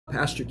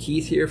Pastor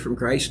Keith here from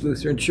Christ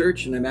Lutheran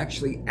Church, and I'm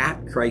actually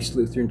at Christ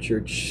Lutheran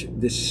Church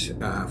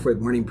for the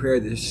morning prayer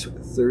this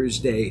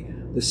Thursday,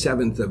 the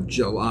 7th of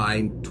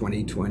July,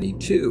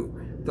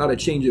 2022. Thought a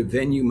change of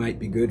venue might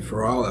be good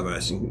for all of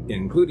us,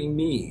 including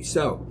me.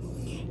 So,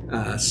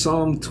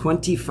 Psalm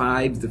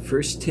 25, the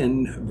first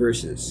 10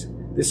 verses.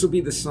 This will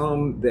be the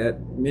psalm that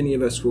many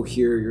of us will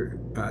hear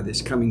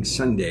this coming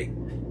Sunday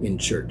in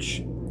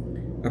church.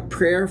 A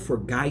prayer for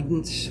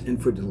guidance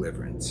and for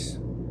deliverance.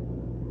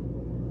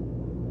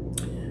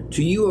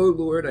 To you, O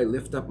Lord, I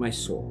lift up my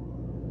soul.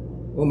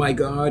 O my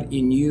God,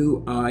 in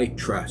you I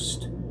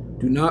trust.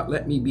 Do not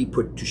let me be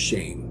put to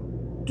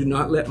shame. Do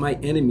not let my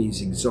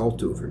enemies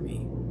exult over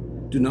me.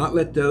 Do not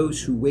let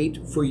those who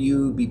wait for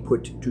you be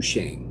put to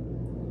shame.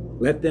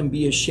 Let them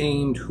be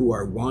ashamed who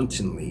are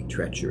wantonly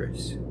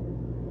treacherous.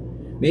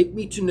 Make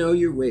me to know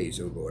your ways,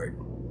 O Lord.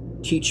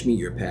 Teach me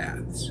your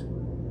paths.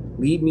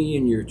 Lead me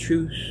in your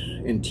truth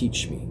and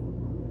teach me.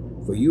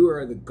 For you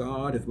are the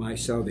God of my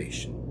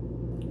salvation.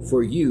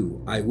 For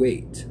you I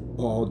wait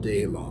all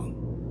day long.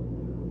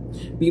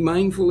 Be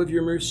mindful of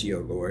your mercy, O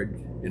Lord,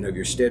 and of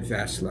your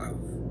steadfast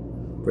love,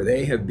 for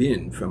they have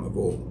been from of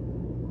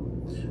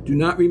old. Do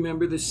not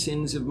remember the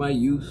sins of my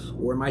youth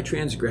or my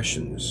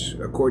transgressions.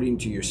 According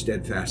to your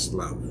steadfast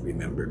love,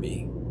 remember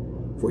me,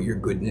 for your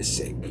goodness'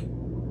 sake.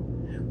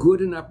 Good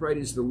and upright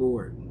is the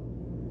Lord.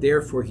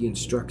 Therefore he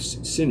instructs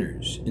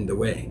sinners in the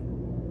way.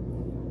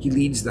 He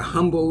leads the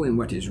humble in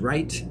what is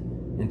right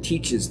and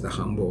teaches the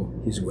humble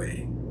his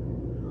way.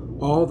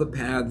 All the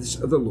paths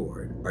of the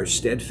Lord are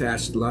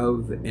steadfast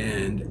love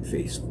and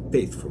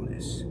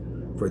faithfulness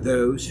for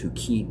those who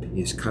keep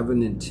his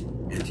covenant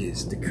and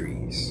his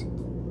decrees.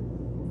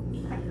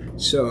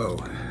 So,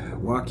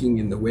 walking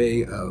in the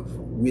way of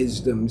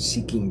wisdom,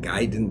 seeking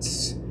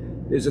guidance,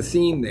 there's a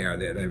theme there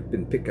that I've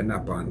been picking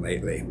up on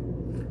lately.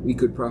 We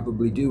could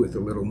probably do with a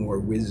little more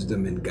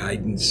wisdom and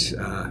guidance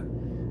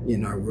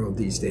in our world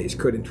these days,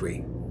 couldn't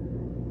we?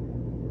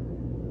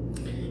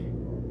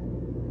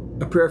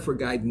 A prayer for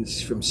guidance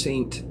from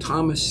Saint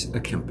Thomas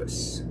à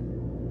Kempis.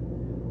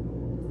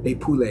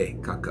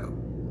 Epule Kako.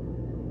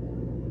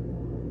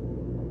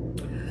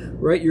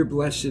 Write your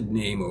blessed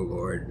name, O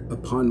Lord,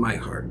 upon my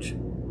heart,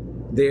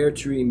 there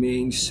to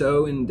remain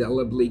so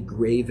indelibly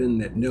graven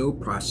that no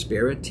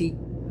prosperity,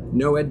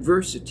 no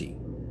adversity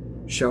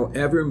shall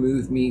ever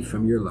move me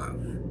from your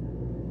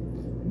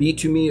love. Be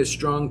to me a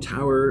strong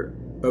tower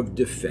of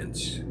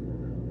defense,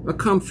 a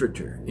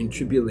comforter in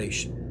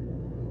tribulation,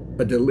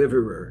 a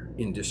deliverer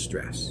in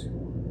distress,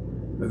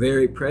 a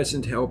very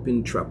present help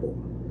in trouble,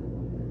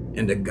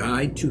 and a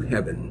guide to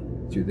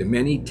heaven through the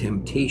many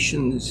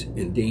temptations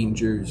and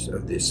dangers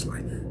of this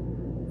life.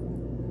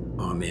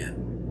 Amen.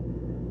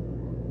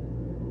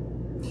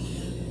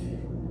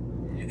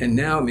 And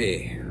now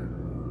may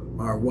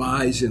our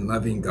wise and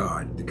loving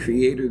God, the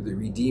Creator, the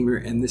Redeemer,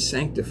 and the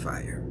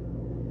Sanctifier,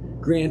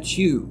 grant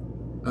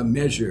you a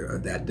measure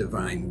of that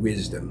divine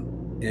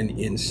wisdom and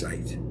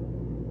insight,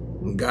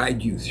 and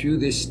guide you through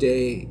this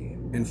day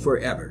and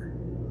forever,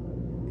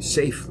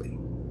 safely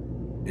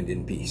and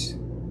in peace.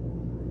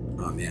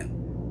 Amen.